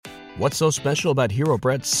What's so special about Hero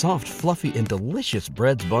Bread's soft, fluffy, and delicious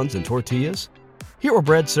breads, buns, and tortillas? Hero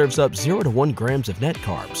Bread serves up 0 to 1 grams of net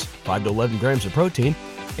carbs, 5 to 11 grams of protein,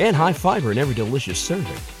 and high fiber in every delicious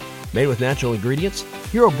serving. Made with natural ingredients,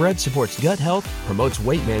 Hero Bread supports gut health, promotes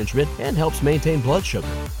weight management, and helps maintain blood sugar.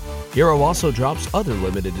 Hero also drops other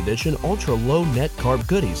limited edition ultra-low net carb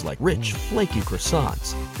goodies like rich, flaky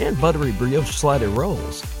croissants and buttery brioche slider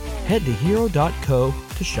rolls. Head to hero.co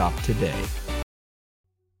to shop today.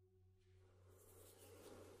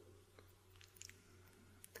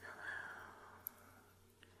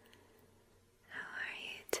 How are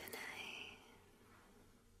you tonight?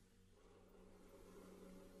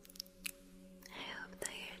 I hope that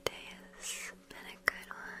your day has been a good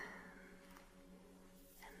one,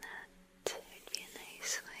 and that would be a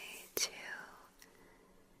nice way to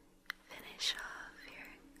finish off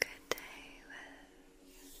your good day with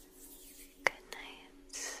a good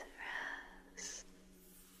night's rest.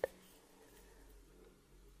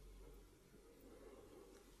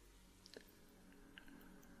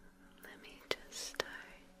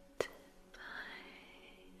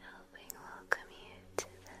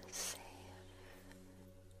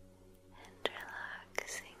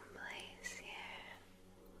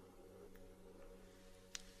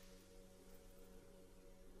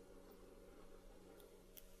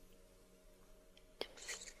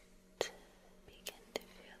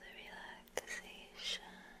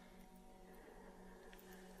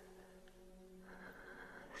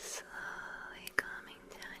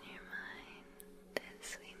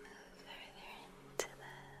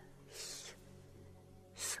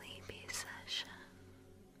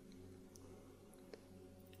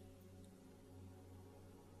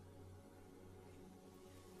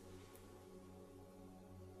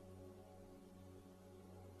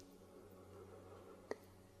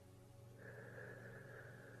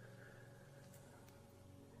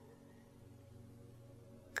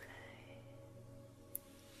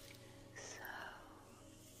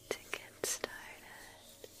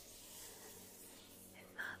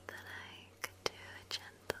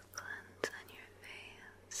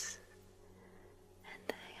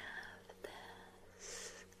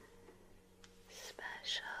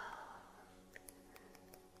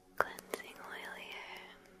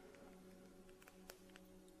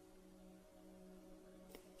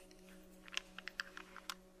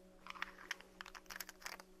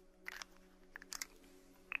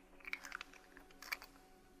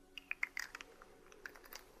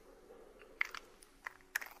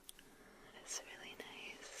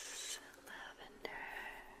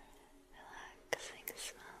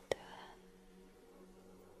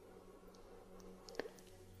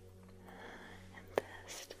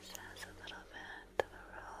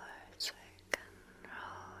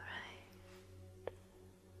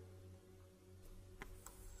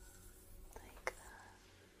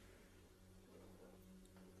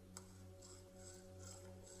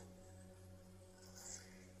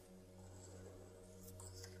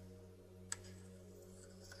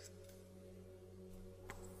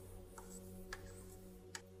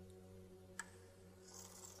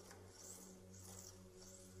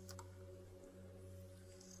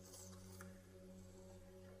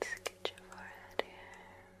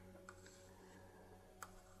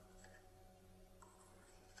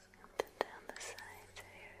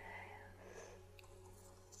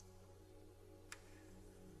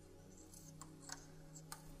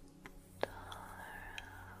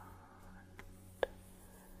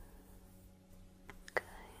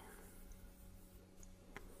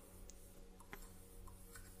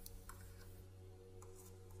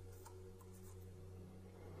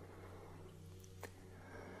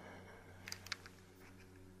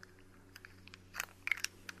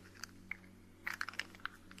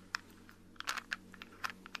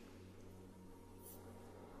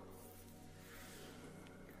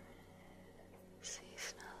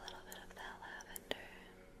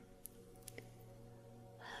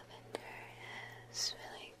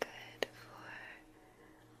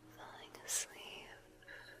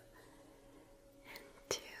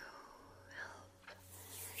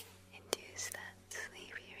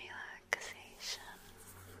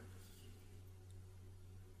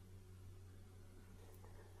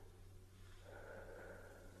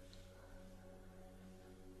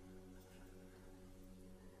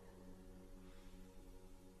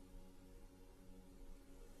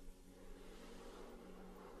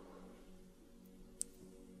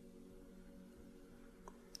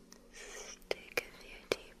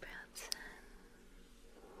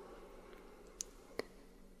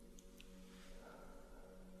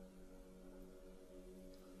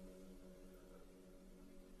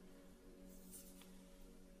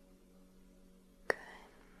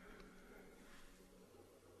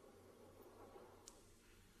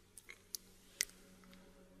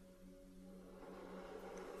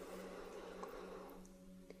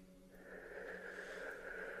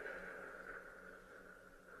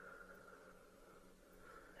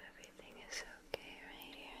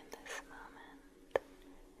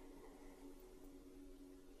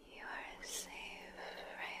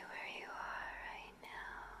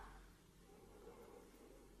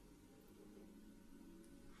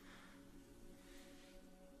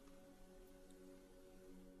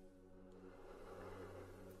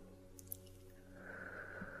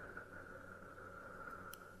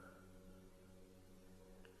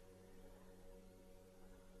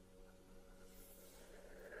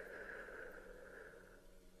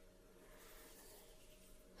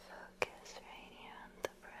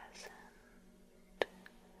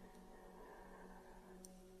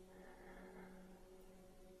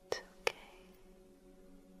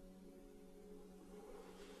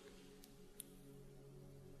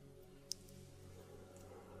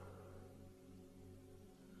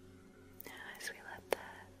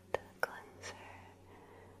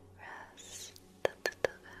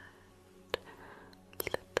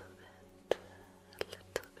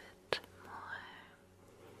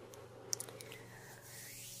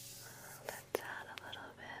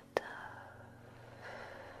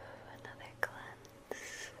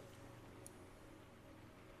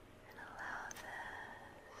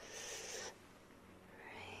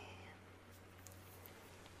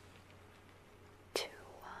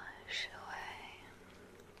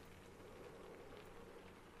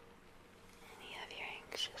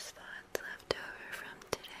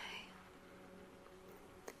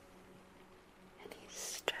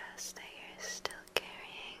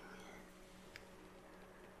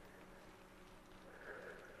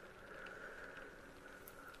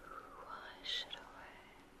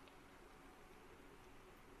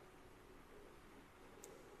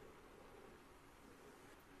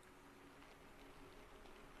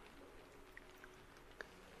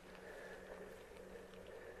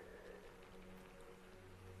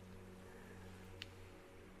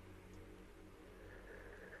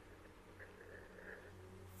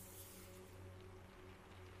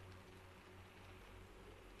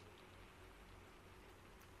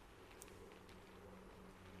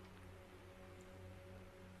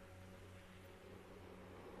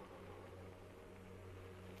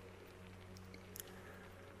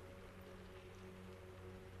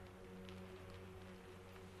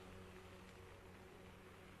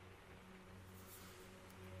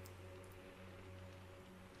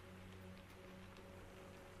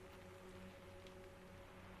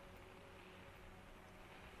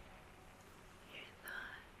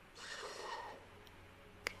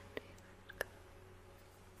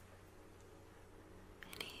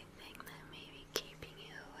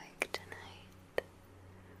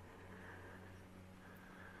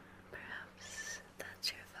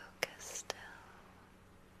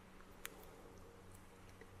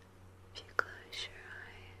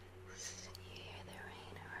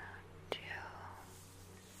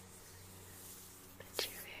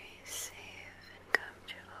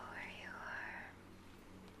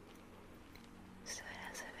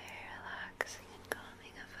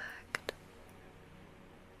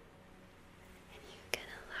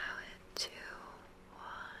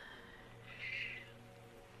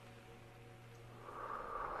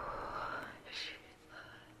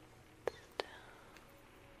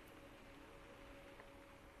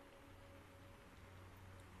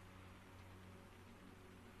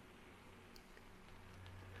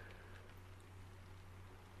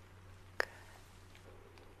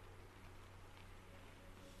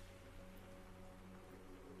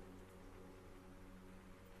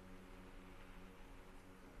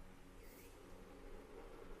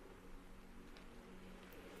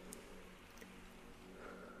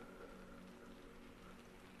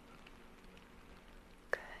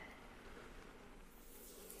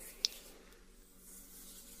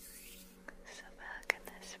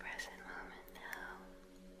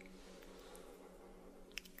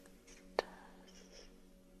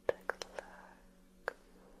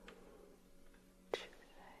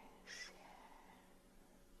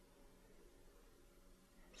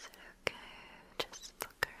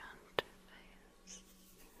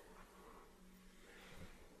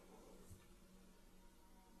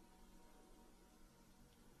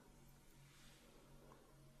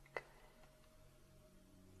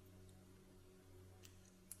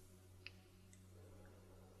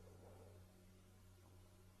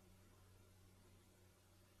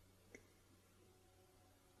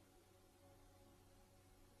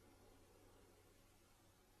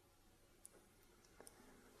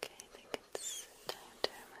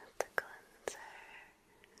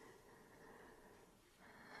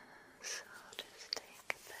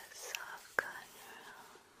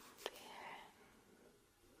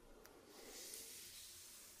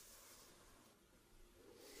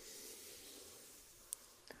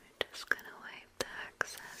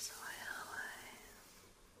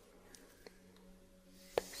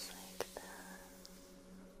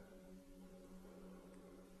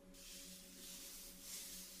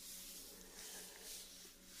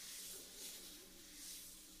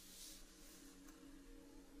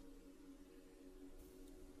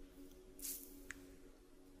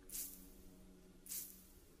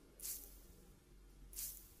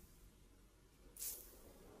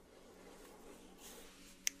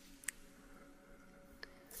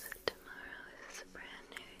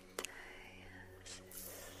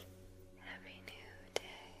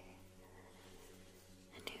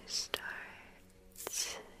 start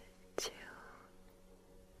to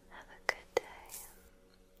have a good day.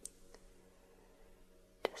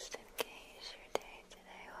 Just in case your day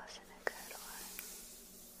today wasn't a good one,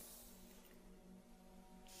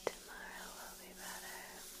 tomorrow will be better.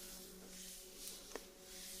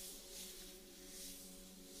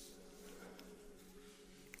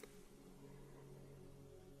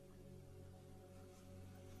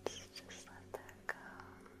 Just let that go.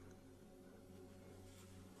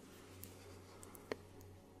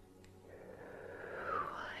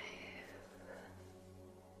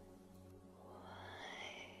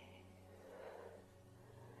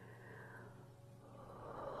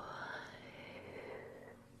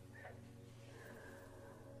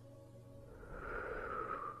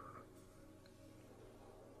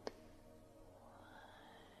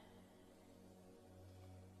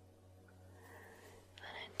 Why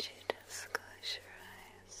don't you just close your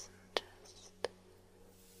eyes and just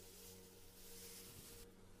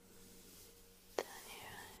down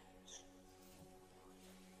your eyes.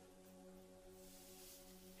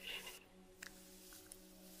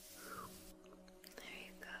 There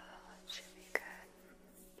you go. It should be good.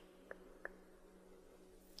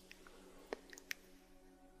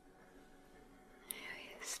 I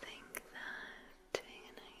always think that doing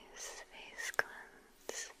a nice face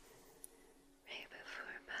cleanse right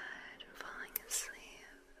before bed and falling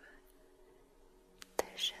asleep,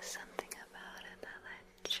 there's just something about it that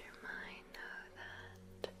lets your mind know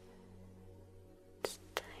that it's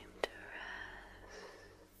time to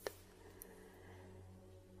rest,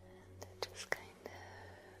 and it just kind of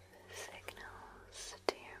signals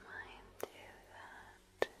to your mind too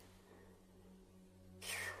that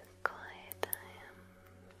it's quiet time.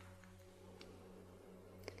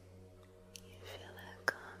 You feel that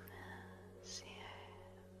calmness here.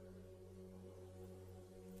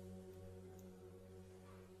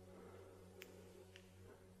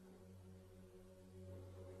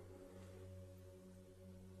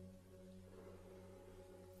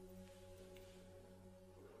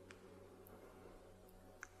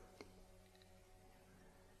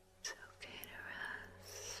 It's okay to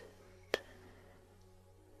rest.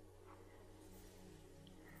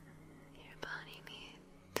 Your body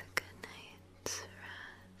needs a good night's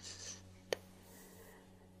rest,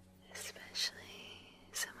 especially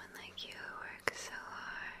someone like you who works so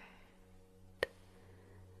hard.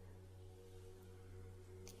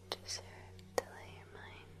 You deserve to let your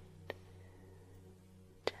mind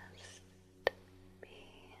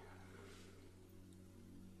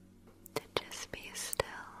just be still.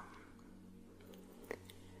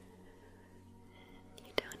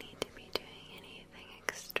 You don't need to be doing anything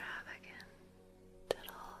extravagant at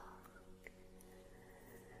all.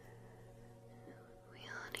 We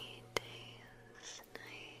all need days,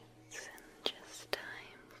 nights, and just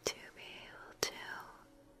time to be able to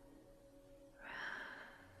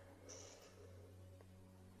rest.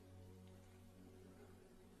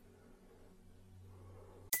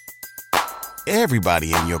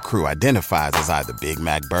 Everybody in your crew identifies as either Big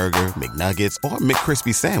Mac Burger, McNuggets, or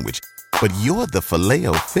McCrispy Sandwich. But you're the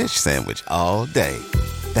Filet-O-Fish Sandwich all day.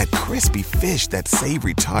 That crispy fish, that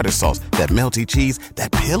savory tartar sauce, that melty cheese,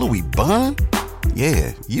 that pillowy bun.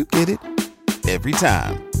 Yeah, you get it. Every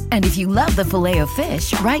time. And if you love the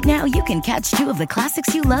Filet-O-Fish, right now you can catch two of the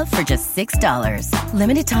classics you love for just $6.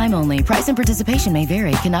 Limited time only. Price and participation may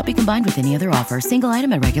vary. Cannot be combined with any other offer. Single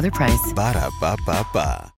item at regular price.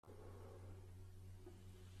 Ba-da-ba-ba-ba.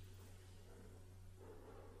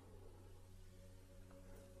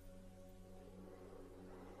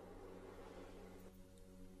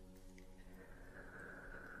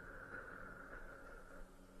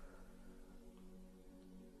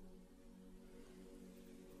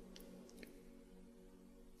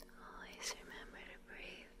 Always remember to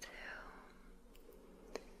breathe too.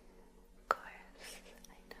 Of course,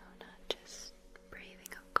 I know not just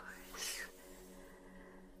breathing, of course,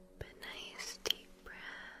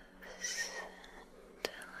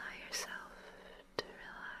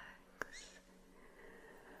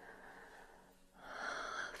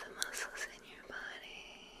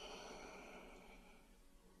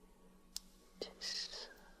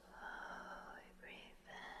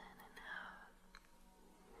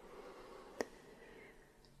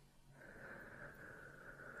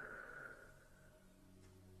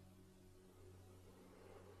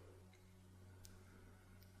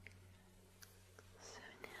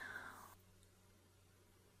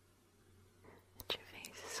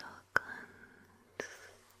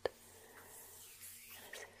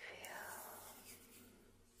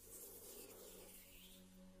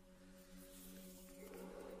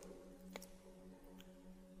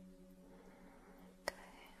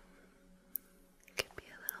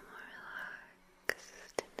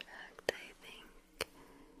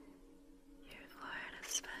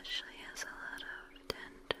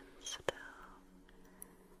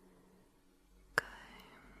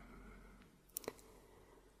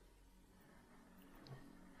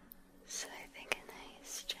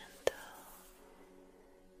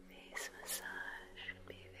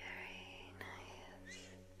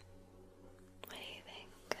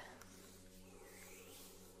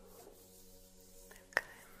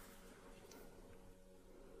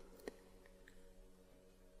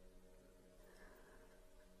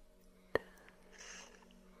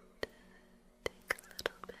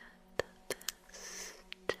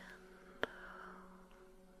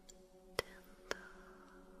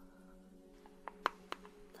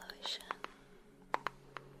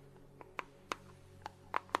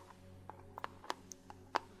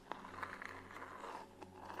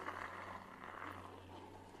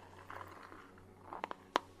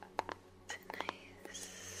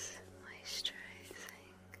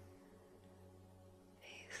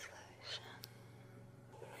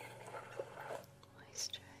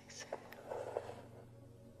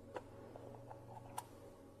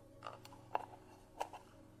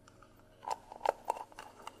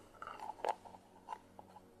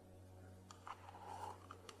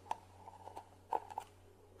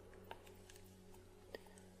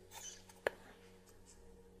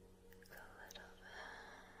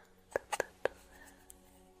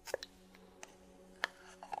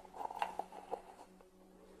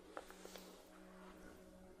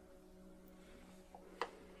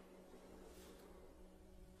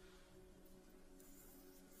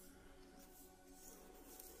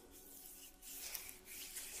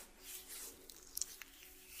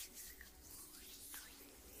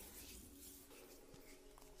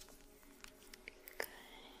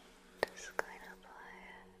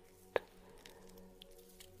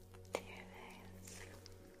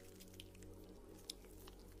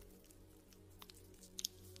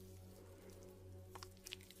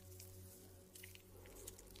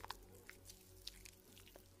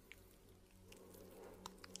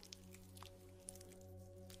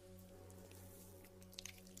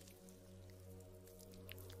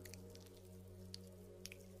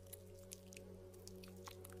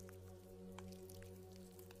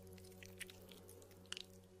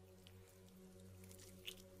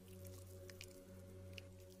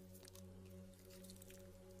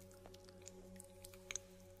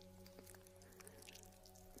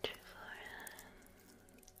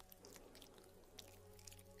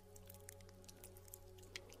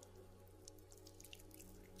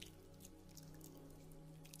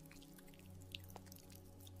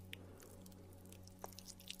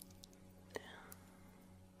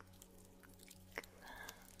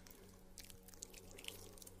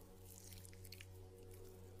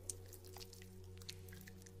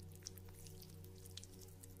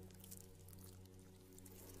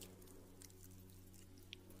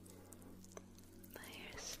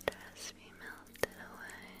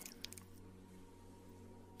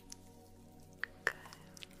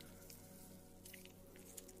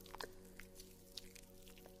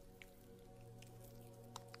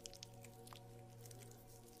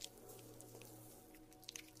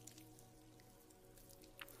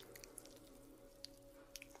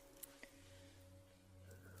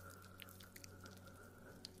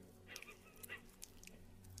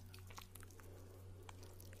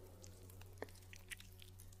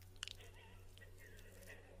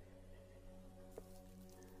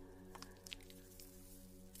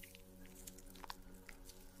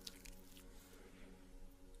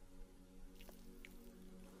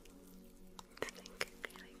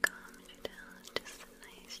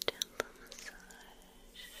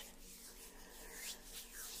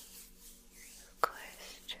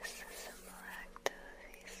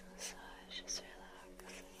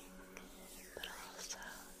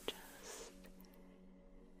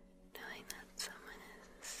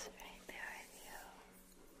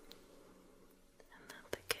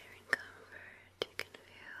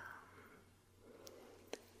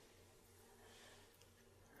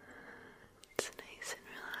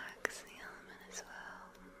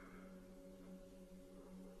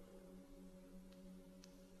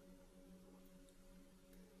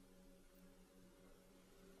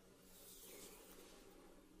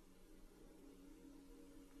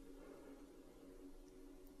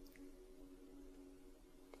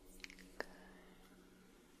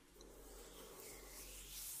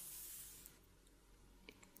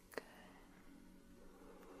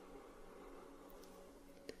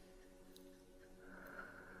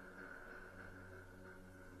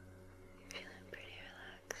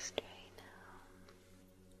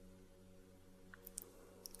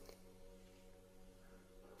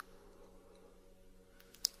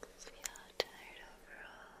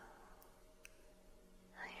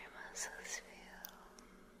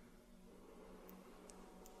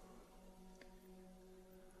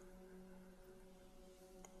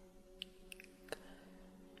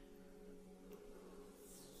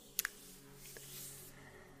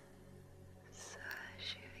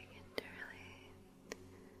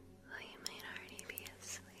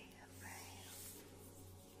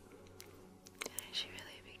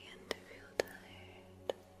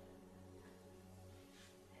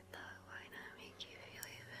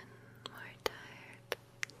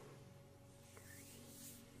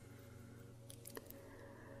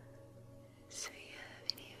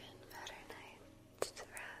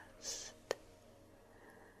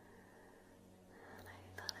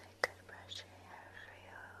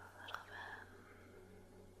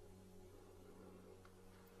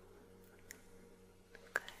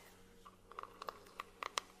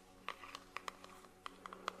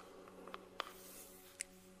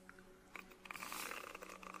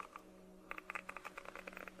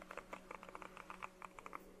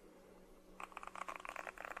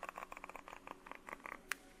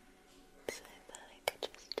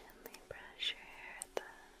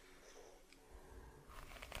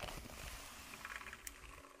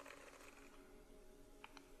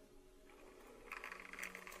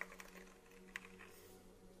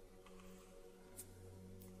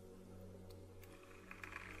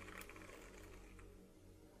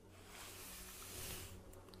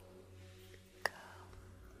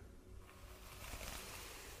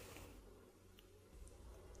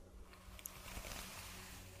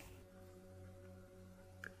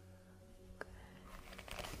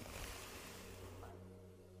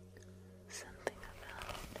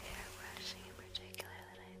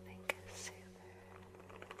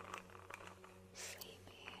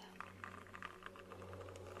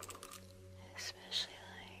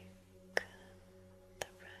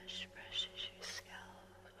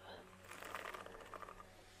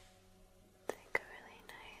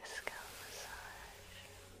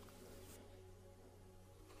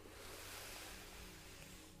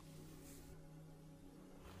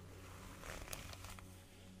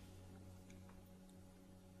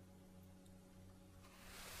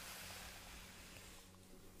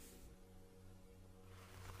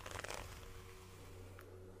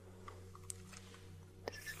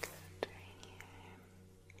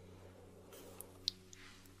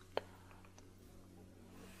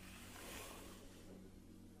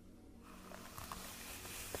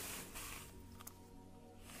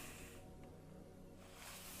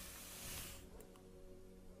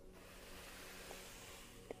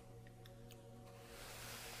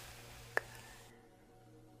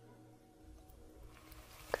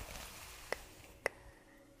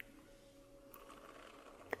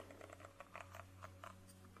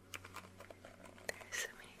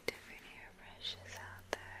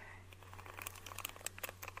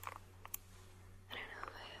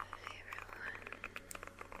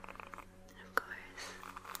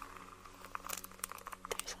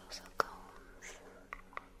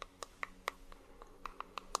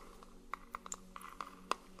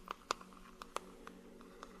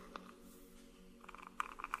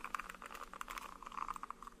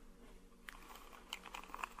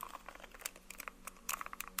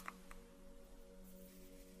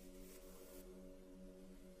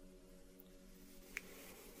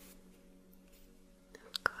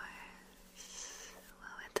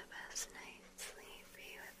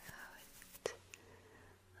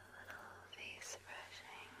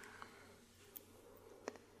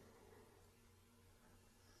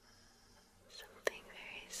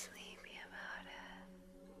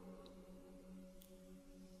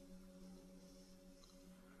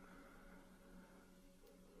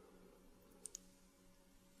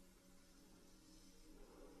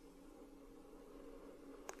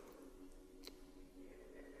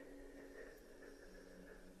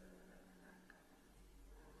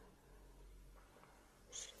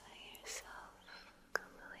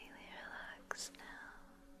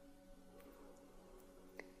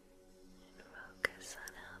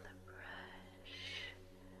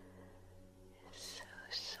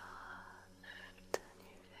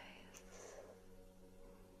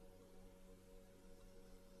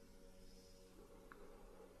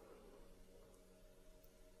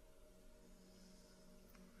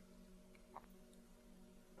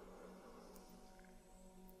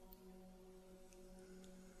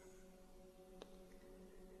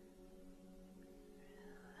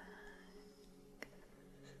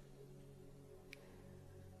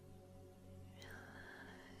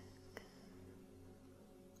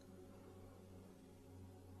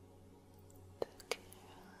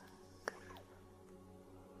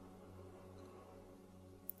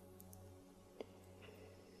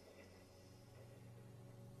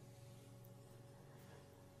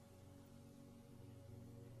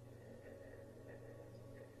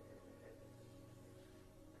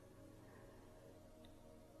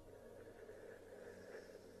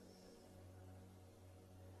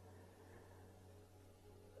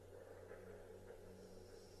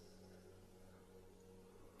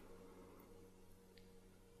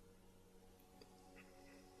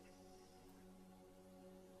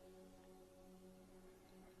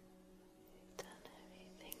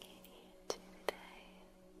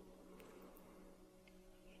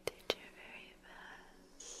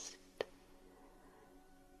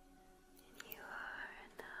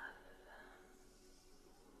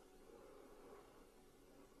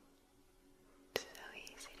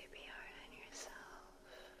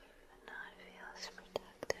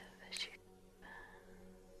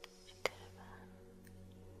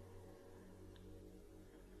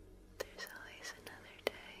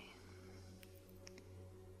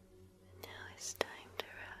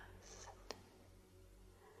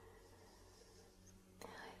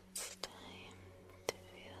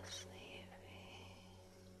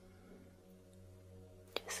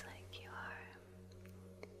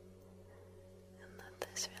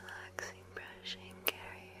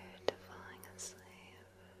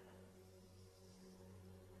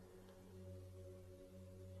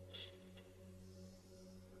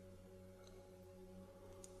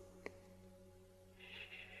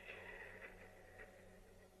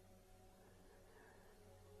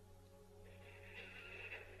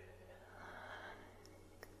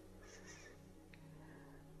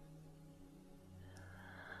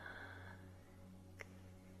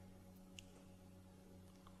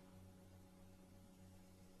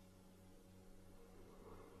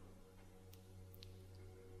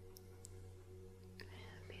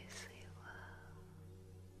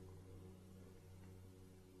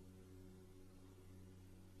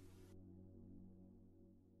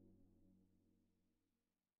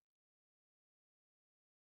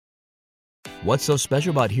 What's so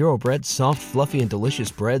special about Hero Bread's soft, fluffy, and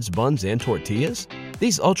delicious breads, buns, and tortillas?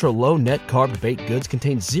 These ultra-low net-carb baked goods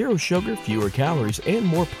contain zero sugar, fewer calories, and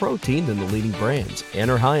more protein than the leading brands,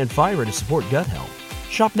 and are high in fiber to support gut health.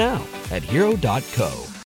 Shop now at Hero.co.